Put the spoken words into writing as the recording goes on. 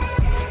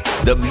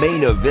The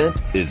main event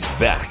is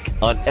back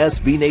on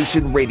SB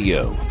Nation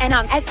Radio. And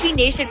on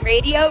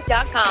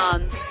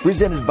SBNationRadio.com.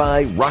 Presented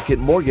by Rocket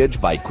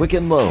Mortgage by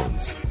Quicken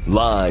Loans.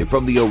 Live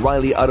from the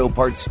O'Reilly Auto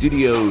Parts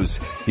Studios,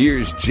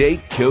 here's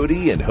Jake,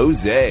 Cody, and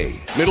Jose.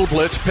 Middle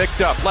blitz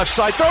picked up. Left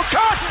side throw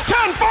caught.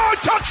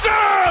 10-5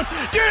 touchdown.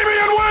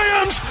 Damian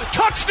Williams.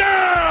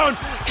 Touchdown.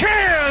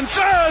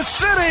 Kansas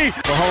City.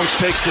 Mahomes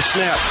takes the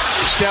snap.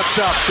 Steps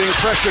up. Being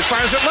pressured.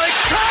 Fires it late.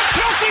 Caught.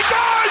 Kelsey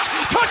dives.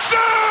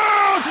 Touchdown.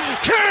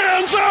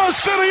 Kansas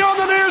City on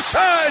the near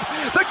side.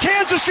 The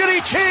Kansas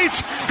City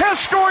Chiefs have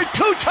scored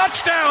 2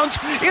 touchdowns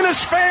in a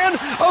span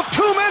of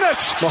 2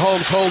 minutes.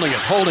 Mahomes holding it.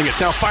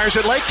 Now fires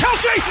it late.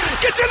 Kelsey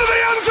gets into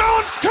the end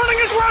zone. Turning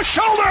his left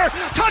shoulder.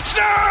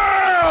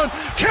 Touchdown.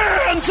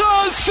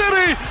 Kansas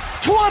City.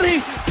 20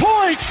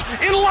 points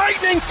in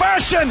lightning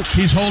fashion.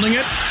 He's holding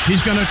it.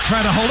 He's going to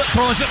try to hold it.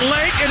 Throws it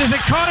late. Is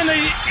it caught?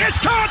 It's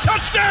caught.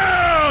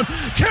 Touchdown!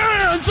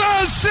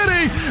 Kansas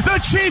City. The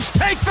Chiefs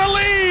take the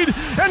lead.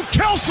 And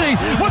Kelsey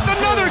with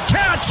another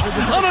catch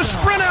on a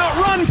sprint out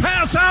run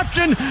pass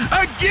option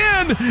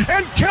again.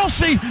 And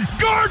Kelsey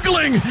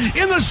gargling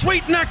in the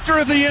sweet nectar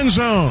of the end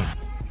zone.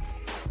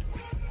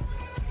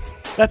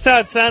 That's how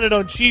it sounded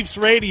on Chiefs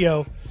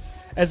radio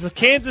as the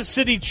Kansas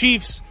City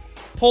Chiefs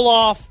pull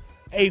off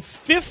a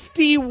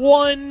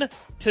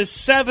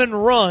 51-7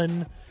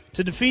 run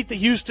to defeat the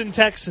Houston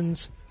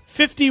Texans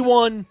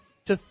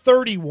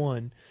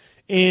 51-31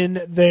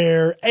 in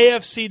their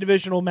AFC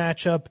divisional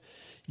matchup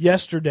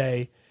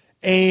yesterday.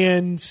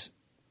 And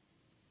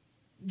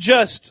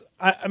just,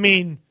 I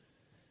mean,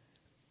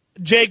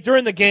 Jake,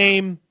 during the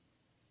game,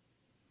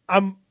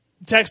 I'm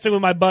texting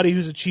with my buddy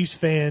who's a Chiefs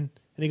fan,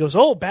 and he goes,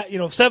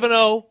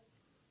 7-0.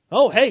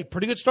 Oh, hey,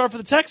 pretty good start for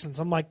the Texans.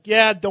 I'm like,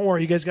 yeah, don't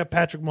worry. You guys got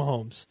Patrick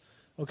Mahomes.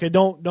 Okay,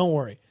 don't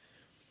worry.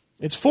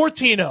 It's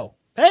 14-0.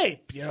 Hey,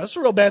 that's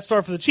a real bad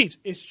start for the Chiefs.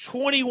 It's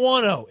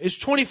 21-0. It's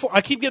 24.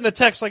 I keep getting the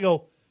text. I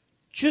go,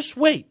 just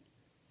wait.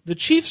 The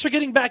Chiefs are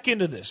getting back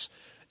into this.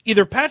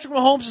 Either Patrick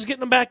Mahomes is getting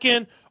them back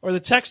in or the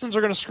Texans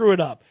are going to screw it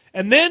up.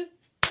 And then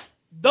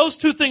those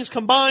two things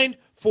combined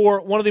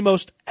for one of the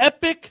most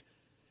epic,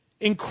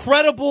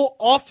 incredible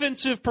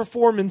offensive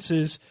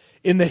performances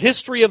in the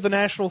history of the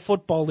National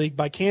Football League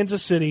by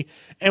Kansas City,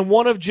 and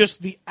one of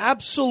just the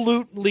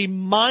absolutely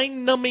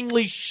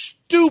mind-numbingly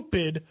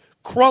stupid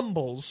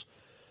crumbles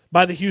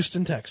by the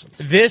Houston Texans.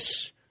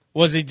 This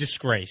was a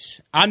disgrace.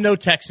 I'm no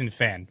Texan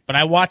fan, but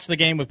I watched the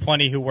game with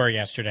plenty who were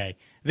yesterday.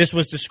 This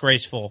was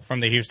disgraceful from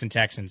the Houston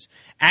Texans.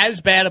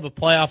 As bad of a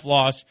playoff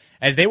loss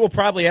as they will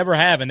probably ever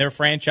have in their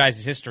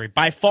franchise's history.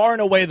 By far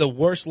and away the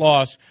worst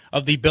loss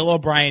of the Bill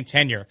O'Brien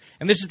tenure.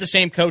 And this is the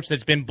same coach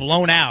that's been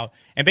blown out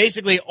and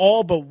basically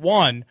all but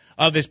one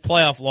of his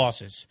playoff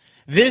losses.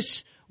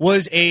 This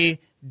was a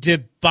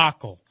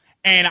debacle.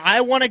 And I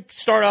want to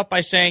start off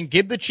by saying,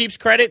 give the Chiefs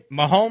credit.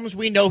 Mahomes,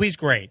 we know he's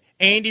great.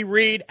 Andy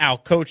Reid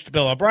out-coached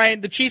Bill O'Brien.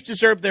 The Chiefs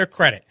deserve their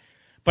credit.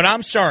 But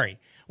I'm sorry.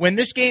 When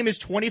this game is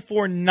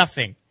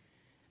 24-0,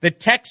 the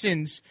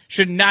Texans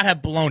should not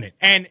have blown it.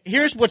 And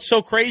here's what's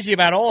so crazy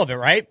about all of it,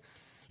 right?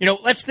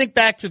 Let's think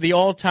back to the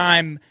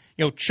all-time,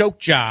 choke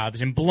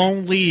jobs and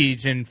blown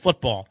leads in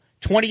football.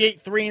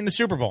 28-3 in the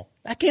Super Bowl.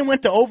 That game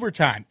went to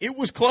overtime. It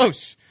was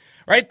close,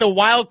 right? The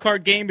wild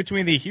card game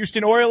between the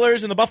Houston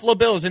Oilers and the Buffalo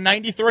Bills in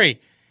 93.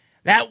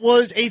 That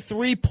was a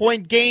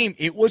 3-point game.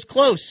 It was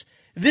close.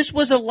 This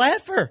was a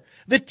laugher.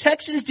 The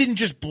Texans didn't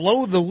just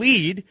blow the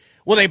lead.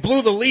 Well, they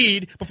blew the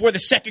lead before the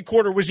second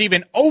quarter was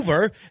even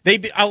over.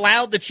 They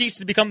allowed the Chiefs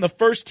to become the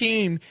first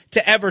team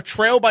to ever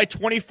trail by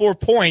 24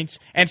 points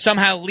and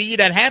somehow lead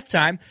at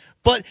halftime.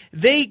 But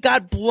they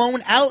got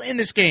blown out in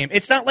this game.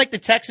 It's not like the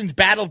Texans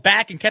battled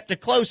back and kept it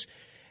close.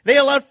 They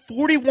allowed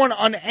 41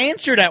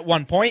 unanswered at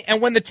one point,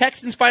 and when the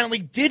Texans finally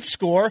did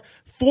score,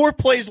 4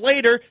 plays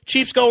later,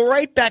 Chiefs go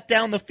right back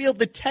down the field.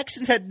 The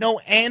Texans had no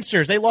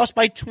answers. They lost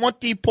by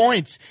 20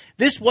 points.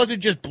 This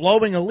wasn't just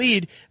blowing a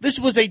lead. This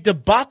was a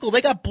debacle.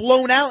 They got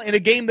blown out in a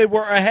game they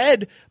were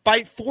ahead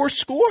by 4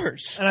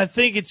 scores. And I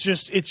think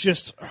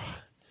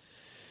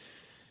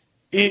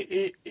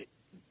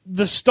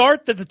the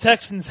start that the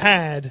Texans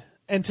had,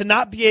 and to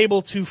not be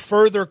able to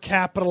further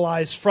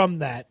capitalize from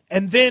that,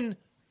 and then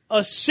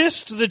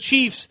assist the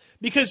Chiefs,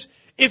 because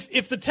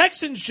if the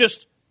Texans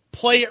just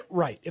play it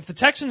right, if the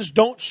Texans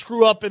don't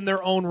screw up in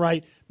their own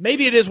right,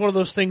 maybe it is one of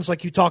those things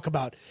like you talk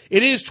about.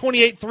 It is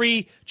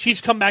 28-3,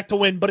 Chiefs come back to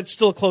win, but it's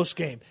still a close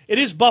game. It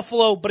is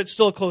Buffalo, but it's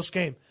still a close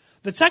game.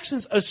 The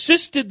Texans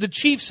assisted the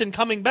Chiefs in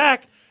coming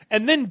back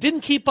and then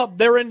didn't keep up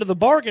their end of the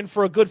bargain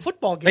for a good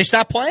football game. They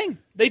stopped playing.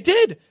 They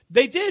did.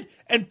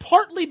 And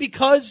partly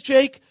because,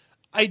 Jake,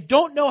 I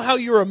don't know how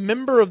you're a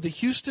member of the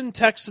Houston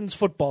Texans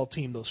football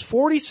team, those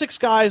 46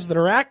 guys that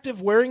are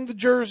active, wearing the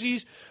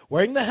jerseys,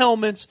 wearing the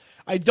helmets.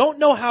 I don't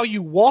know how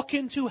you walk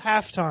into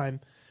halftime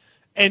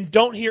and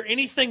don't hear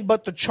anything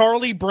but the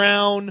Charlie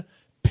Brown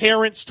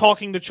parents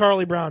talking to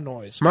Charlie Brown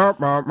noise from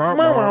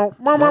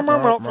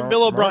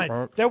Bill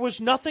O'Brien. There was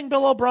nothing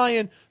Bill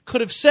O'Brien could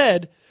have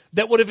said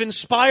that would have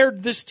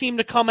inspired this team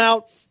to come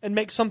out and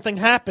make something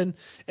happen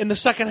in the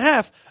second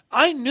half.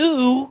 I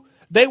knew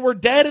They were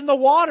dead in the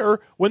water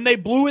when they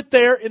blew it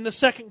there in the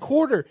second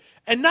quarter.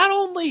 And not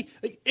only,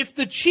 if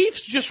the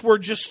Chiefs were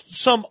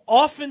just some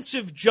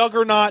offensive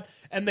juggernaut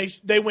and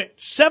they went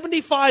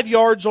 75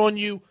 yards on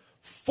you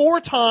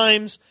 4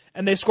 times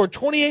and they scored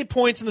 28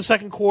 points in the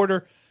second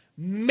quarter,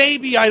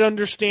 maybe I'd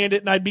understand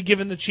it and I'd be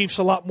giving the Chiefs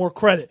a lot more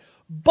credit.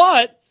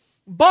 But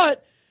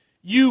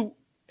you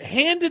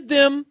handed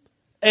them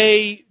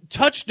a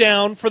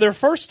touchdown for their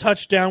first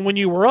touchdown when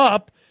you were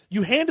up.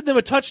 You handed them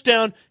a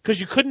touchdown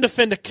because you couldn't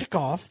defend a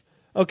kickoff.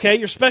 Okay,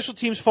 your special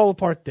teams fall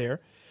apart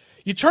there.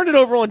 You turned it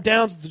over on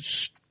downs, the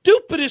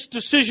stupidest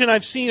decision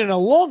I've seen in a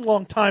long,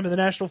 long time in the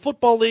National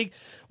Football League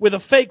with a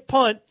fake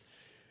punt.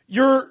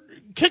 Your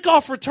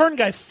kickoff return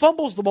guy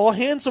fumbles the ball,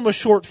 hands him a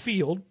short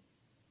field.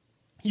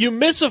 You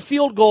miss a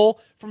field goal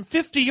from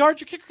 50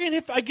 yards. Your kicker can't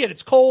hit. I get it.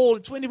 It's cold.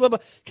 It's windy, blah, blah.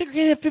 Kicker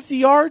can't hit 50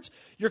 yards.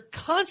 You're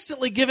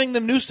constantly giving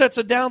them new sets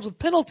of downs with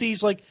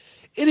penalties. Like,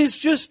 it is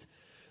just,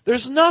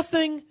 there's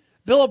nothing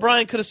Bill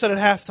O'Brien could have said at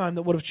halftime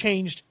that would have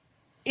changed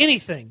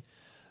anything.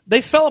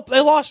 They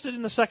lost it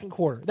in the second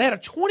quarter. They had a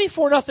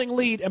 24-0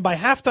 lead, and by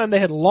halftime they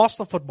had lost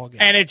the football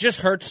game. And it just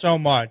hurt so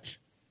much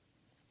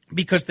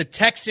because the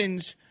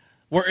Texans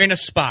were in a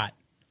spot,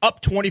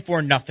 up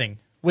 24-0.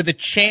 With a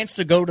chance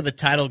to go to the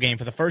title game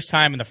for the first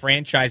time in the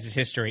franchise's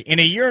history, in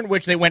a year in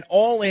which they went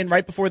all in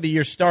right before the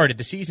year started,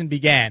 the season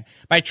began,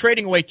 by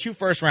trading away 2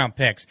 first-round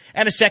picks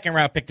and a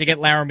second-round pick to get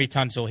Laramie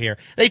Tunsil here.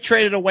 They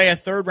traded away a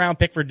third-round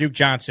pick for Duke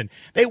Johnson.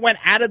 They went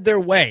out of their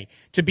way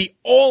to be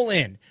all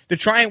in to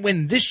try and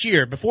win this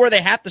year before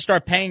they have to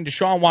start paying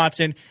Deshaun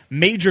Watson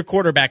major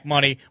quarterback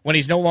money when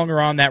he's no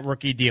longer on that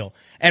rookie deal.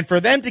 And for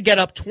them to get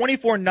up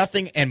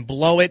 24-0 and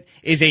blow it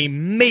is a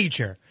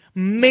major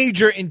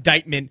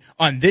indictment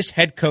on this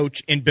head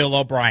coach in Bill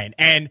O'Brien.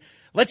 And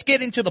let's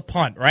get into the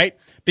punt, right?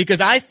 Because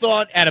I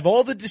thought out of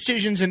all the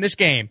decisions in this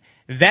game,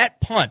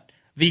 that punt,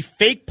 the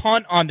fake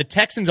punt on the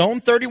Texans'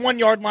 own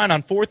 31-yard line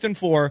on 4th and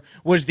 4,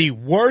 was the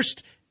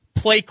worst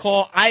play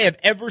call I have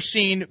ever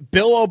seen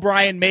Bill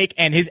O'Brien make,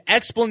 and his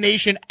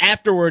explanation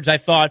afterwards, I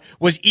thought,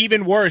 was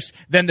even worse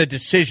than the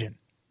decision.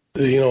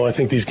 I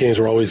think these games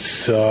are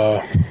always,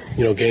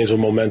 games with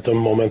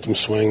momentum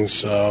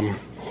swings.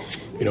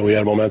 We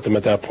had momentum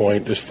at that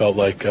point. Just felt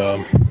like, we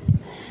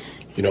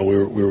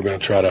were going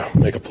to try to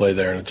make a play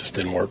there, and it just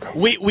didn't work.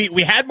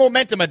 We had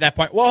momentum at that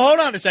point. Well, hold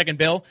on a second,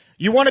 Bill.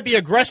 You want to be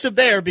aggressive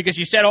there because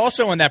you said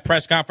also in that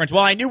press conference,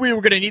 well, I knew we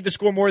were going to need to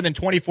score more than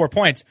 24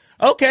 points.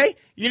 Okay,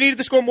 you needed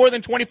to score more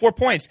than 24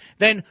 points.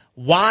 Then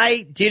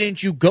why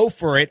didn't you go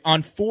for it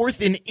on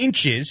 4th and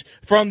inches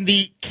from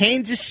the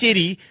Kansas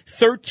City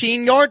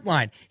 13-yard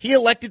line? He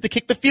elected to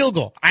kick the field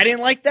goal. I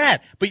didn't like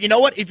that. But you know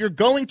what? If you're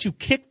going to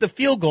kick the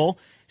field goal,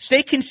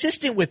 stay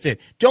consistent with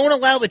it. Don't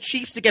allow the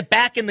Chiefs to get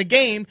back in the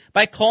game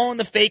by calling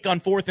the fake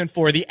on 4th and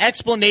 4. The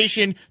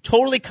explanation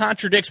totally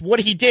contradicts what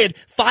he did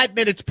 5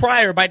 minutes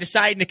prior by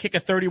deciding to kick a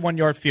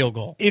 31-yard field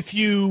goal. If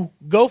you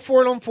go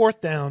for it on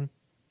 4th down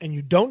and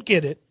you don't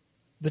get it,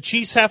 the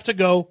Chiefs have to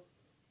go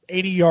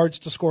 80 yards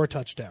to score a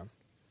touchdown.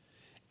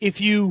 If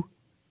you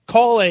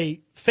call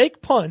a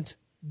fake punt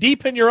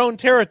deep in your own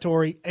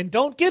territory and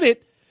don't get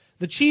it,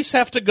 the Chiefs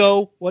have to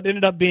go what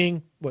ended up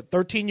being,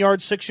 13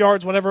 yards, 6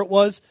 yards, whatever it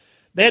was.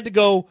 They had to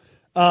go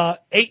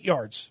 8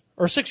 yards,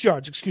 or 6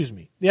 yards, excuse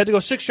me. They had to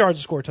go 6 yards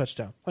to score a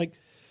touchdown.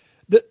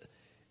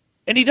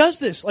 And he does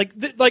this.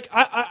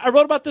 I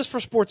wrote about this for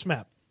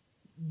SportsMap.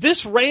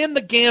 This ran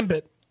the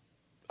gambit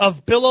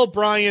of Bill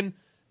O'Brien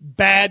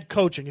bad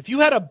coaching. If you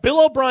had a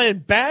Bill O'Brien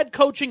bad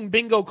coaching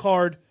bingo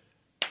card,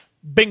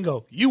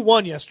 bingo, you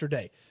won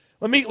yesterday.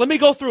 Let me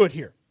go through it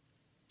here.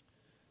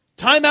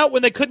 Timeout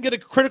when they couldn't get a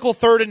critical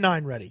 3rd and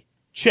 9 ready.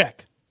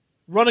 Check.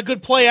 Run a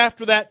good play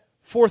after that,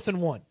 4th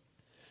and 1.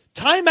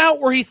 Timeout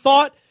where he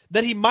thought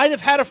that he might have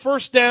had a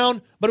first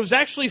down, but it was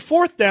actually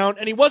 4th down,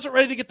 and he wasn't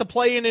ready to get the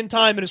play in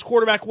time, and his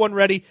quarterback wasn't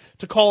ready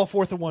to call a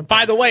 4th and 1.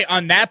 By the way,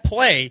 on that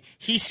play,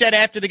 he said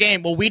after the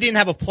game, well, we didn't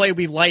have a play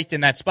we liked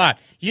in that spot.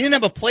 You didn't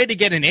have a play to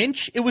get an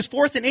inch? It was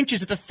 4th and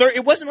inches at the third.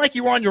 It wasn't like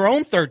you were on your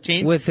own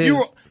 13.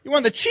 You were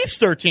on the Chiefs'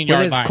 13-yard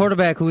line. With his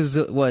quarterback, who's,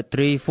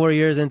 3-4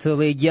 years into the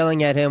league,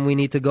 yelling at him, we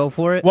need to go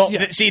for it? Well,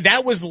 see,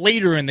 that was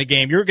later in the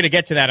game. You're going to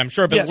get to that, I'm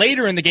sure. But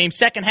later in the game,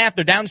 second half,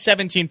 they're down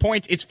 17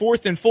 points. It's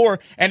 4th and 4,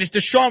 and it's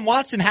Deshaun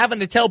Watson having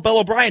to tell Bill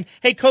O'Brien,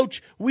 hey,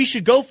 coach, we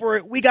should go for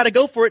it. We got to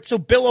go for it. So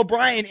Bill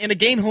O'Brien, in a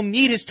game he'll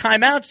need his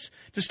timeouts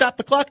to stop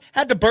the clock,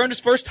 had to burn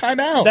his first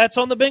timeout. That's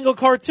on the bingo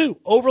card, too.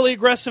 Overly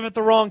aggressive at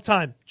the wrong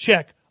time.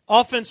 Check.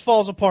 Offense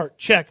falls apart.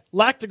 Check.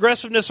 Lacked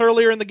aggressiveness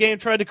earlier in the game.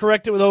 Tried to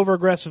correct it with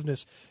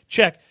over-aggressiveness.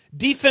 Check.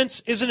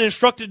 Defense isn't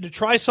instructed to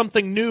try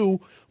something new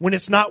when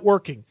it's not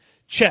working.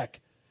 Check.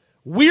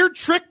 Weird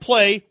trick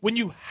play when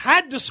you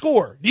had to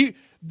score.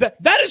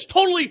 That is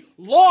totally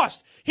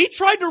lost. He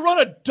tried to run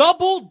a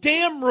double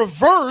damn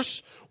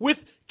reverse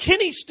with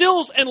Kenny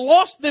Stills and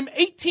lost them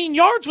 18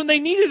 yards when they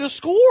needed a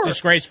score.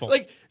 Disgraceful.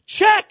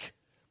 Check.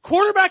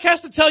 Quarterback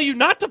has to tell you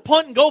not to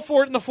punt and go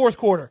for it in the 4th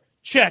quarter.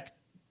 Check.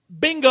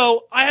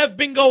 Bingo. I have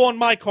bingo on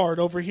my card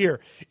over here.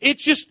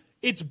 It's just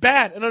It's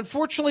bad. And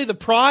unfortunately, the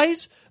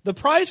prize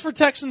for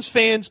Texans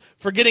fans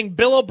for getting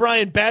Bill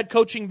O'Brien bad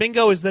coaching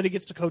bingo is that he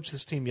gets to coach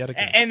this team yet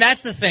again. And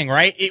that's the thing,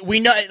 right? We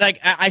know, like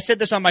I said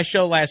this on my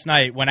show last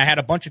night when I had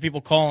a bunch of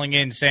people calling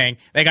in saying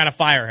they got to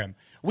fire him.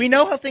 We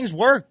know how things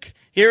work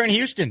here in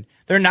Houston.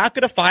 They're not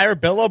going to fire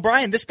Bill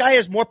O'Brien. This guy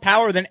has more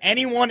power than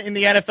anyone in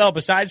the NFL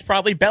besides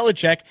probably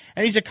Belichick,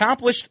 and he's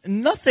accomplished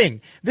nothing.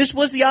 This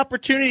was the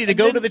opportunity to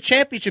go to the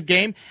championship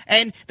game,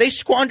 and they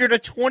squandered a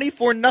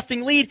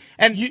 24-0 lead,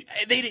 and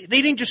they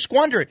didn't just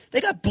squander it.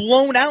 They got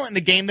blown out in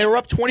the game. They were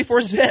up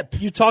 24-0.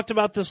 You talked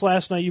about this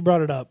last night. You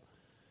brought it up.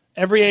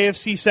 Every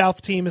AFC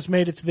South team has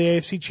made it to the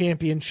AFC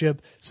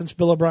Championship since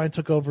Bill O'Brien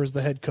took over as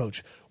the head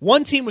coach.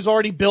 One team was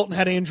already built and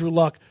had Andrew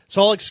Luck,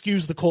 so I'll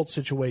excuse the Colts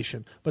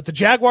situation. But the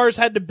Jaguars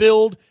had to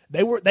build.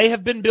 They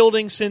have been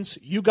building since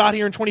you got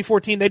here in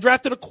 2014. They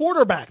drafted a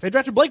quarterback. They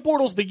drafted Blake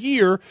Bortles the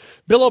year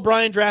Bill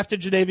O'Brien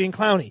drafted Jadeveon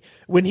Clowney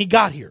when he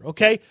got here.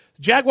 Okay,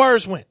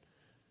 Jaguars win.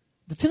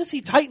 The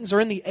Tennessee Titans are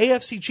in the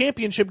AFC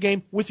Championship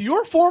game with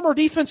your former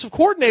defensive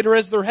coordinator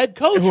as their head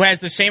coach. Who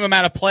has the same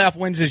amount of playoff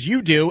wins as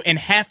you do in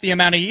half the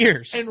amount of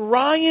years. And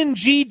Ryan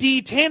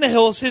G.D.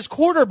 Tannehill is his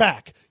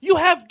quarterback. You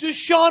have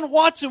Deshaun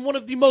Watson, one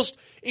of the most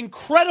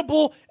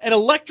incredible and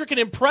electric and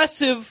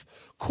impressive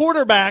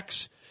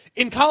quarterbacks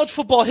in college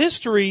football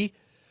history.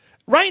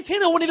 Ryan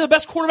Tannehill, one of the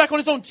best quarterback on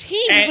his own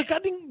team. He's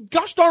a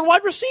gosh darn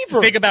wide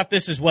receiver. Think about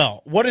this as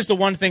well. What is the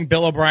one thing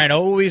Bill O'Brien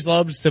always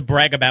loves to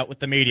brag about with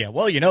the media?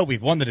 Well,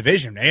 we've won the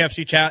division.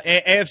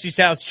 AFC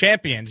South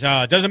champions.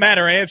 Doesn't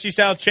matter. AFC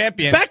South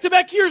champions.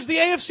 Back-to-back years, the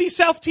AFC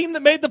South team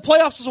that made the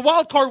playoffs as a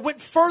wild card went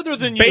further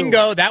than you.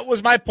 Bingo. That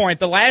was my point.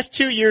 The last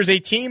 2 years, a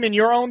team in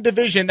your own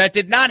division that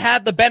did not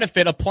have the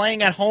benefit of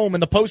playing at home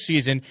in the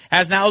postseason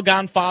has now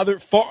gone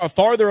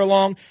farther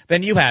along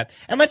than you have.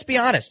 And let's be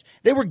honest.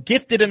 They were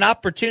gifted an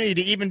opportunity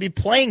to even be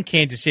playing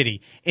Kansas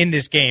City in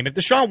this game. If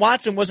Deshaun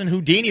Watson wasn't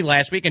Houdini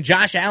last week and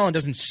Josh Allen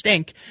doesn't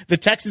stink, the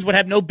Texans would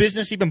have no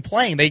business even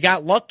playing. They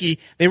got lucky.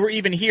 They were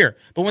even here.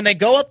 But when they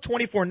go up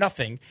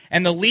 24-0,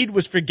 and the lead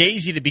was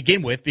Fugazi to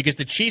begin with because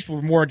the Chiefs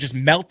were more just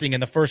melting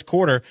in the first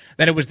quarter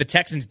than it was the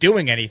Texans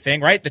doing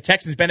anything, right? The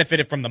Texans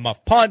benefited from the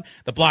muff punt,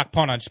 the block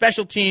punt on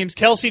special teams.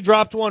 Kelsey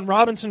dropped one.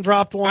 Robinson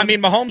dropped one. I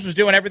mean, Mahomes was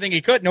doing everything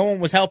he could. No one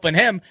was helping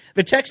him.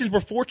 The Texans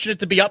were fortunate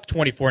to be up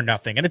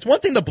 24-0. And it's one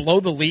thing to blow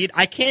the lead.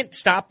 I can't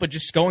stop but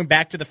just going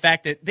back to the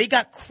fact that they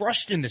got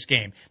crushed in this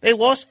game. They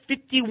lost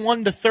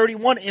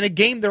 51-31 in a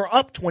game they're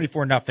up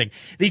 24-0.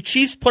 The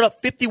Chiefs put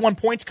up 51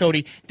 points,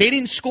 Cody. They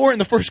didn't score in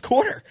the first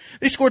quarter.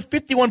 They scored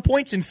 51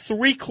 points in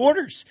 3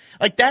 quarters.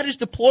 Like, that is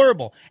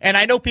deplorable. And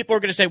I know people are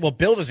going to say, well,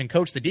 Bill doesn't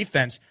coach the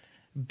defense.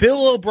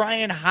 Bill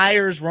O'Brien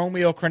hires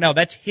Romeo Crennel.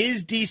 That's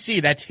his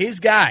DC. That's his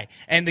guy.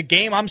 And the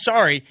game, I'm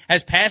sorry,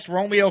 has passed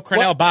Romeo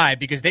Crennel by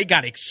because they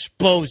got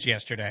exposed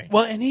yesterday.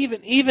 Well, and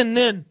even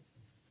then,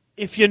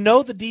 if you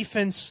know the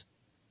defense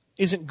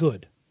isn't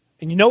good,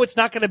 and you know it's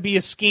not going to be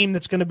a scheme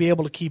that's going to be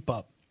able to keep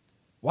up,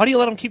 why do you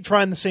let them keep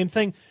trying the same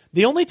thing?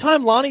 The only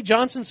time Lonnie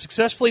Johnson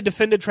successfully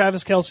defended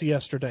Travis Kelce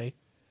yesterday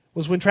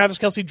was when Travis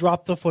Kelce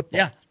dropped the football.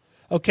 Yeah.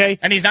 Okay?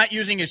 And he's not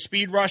using his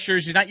speed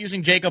rushers. He's not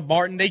using Jacob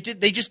Martin. They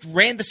just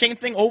ran the same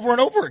thing over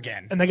and over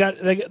again. And they got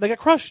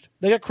crushed.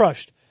 They got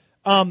crushed.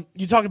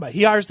 You talking about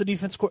he hires the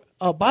defense.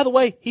 By the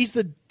way, he's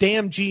the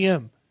damn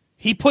GM.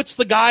 He puts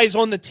the guys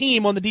on the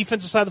team on the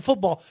defensive side of the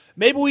football.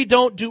 Maybe we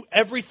don't do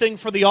everything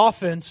for the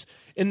offense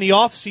in the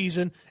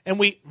offseason, and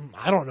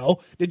I don't know.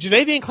 Did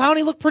Jadeveon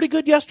Clowney look pretty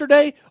good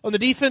yesterday on the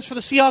defense for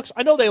the Seahawks?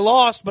 I know they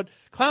lost, but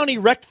Clowney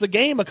wrecked the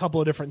game a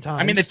couple of different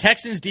times. I mean, the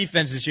Texans'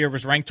 defense this year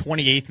was ranked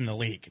 28th in the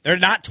league. They're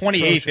not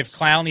 28th if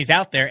Clowney's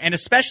out there, and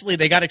especially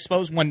they got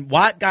exposed when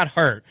Watt got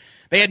hurt.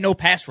 They had no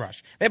pass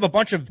rush. They have a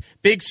bunch of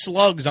big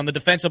slugs on the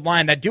defensive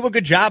line that do a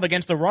good job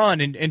against the run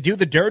and do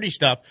the dirty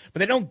stuff, but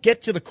they don't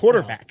get to the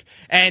quarterback.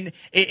 No. And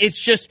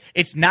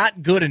it's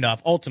not good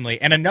enough, ultimately.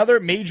 And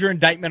another major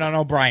indictment on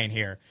O'Brien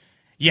here.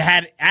 You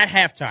had, at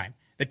halftime,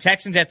 the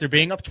Texans, after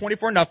being up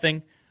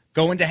 24-0,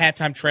 go into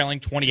halftime trailing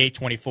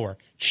 28-24.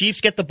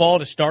 Chiefs get the ball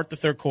to start the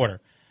third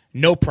quarter.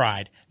 No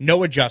pride,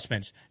 no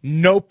adjustments,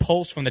 no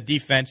pulse from the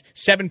defense.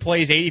 7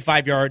 plays,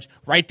 85 yards,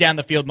 right down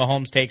the field.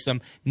 Mahomes takes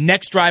them.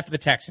 Next drive for the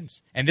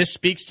Texans. And this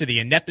speaks to the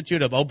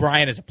ineptitude of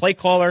O'Brien as a play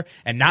caller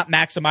and not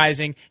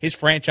maximizing his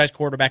franchise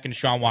quarterback in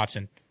Deshaun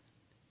Watson.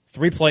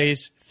 3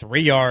 plays,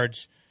 3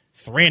 yards,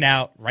 3 and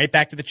out, right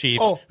back to the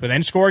Chiefs, who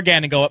then score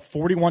again and go up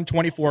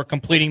 41-24,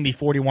 completing the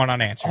 41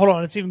 unanswered. Hold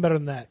on, it's even better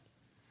than that.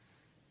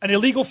 An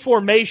illegal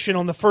formation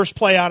on the first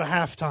play out of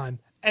halftime,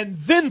 and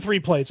then 3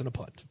 plays and a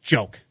punt.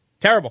 Joke.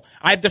 Terrible.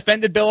 I've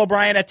defended Bill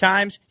O'Brien at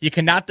times. You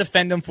cannot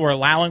defend him for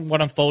allowing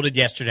what unfolded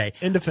yesterday.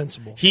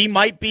 Indefensible. He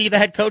might be the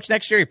head coach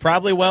next year. He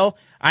probably will.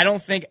 I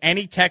don't think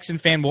any Texan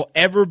fan will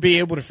ever be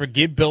able to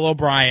forgive Bill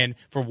O'Brien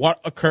for what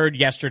occurred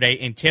yesterday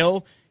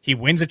until he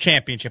wins a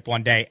championship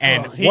one day.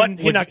 And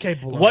he's not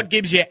capable of what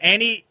gives you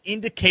any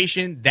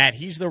indication that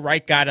he's the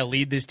right guy to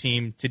lead this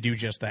team to do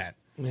just that?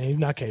 Yeah, he's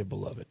not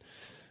capable of it.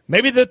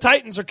 Maybe the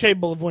Titans are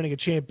capable of winning a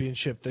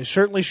championship. They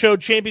certainly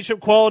showed championship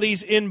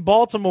qualities in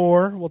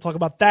Baltimore. We'll talk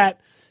about that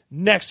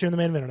next here in the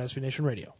Main Event on SB Nation Radio.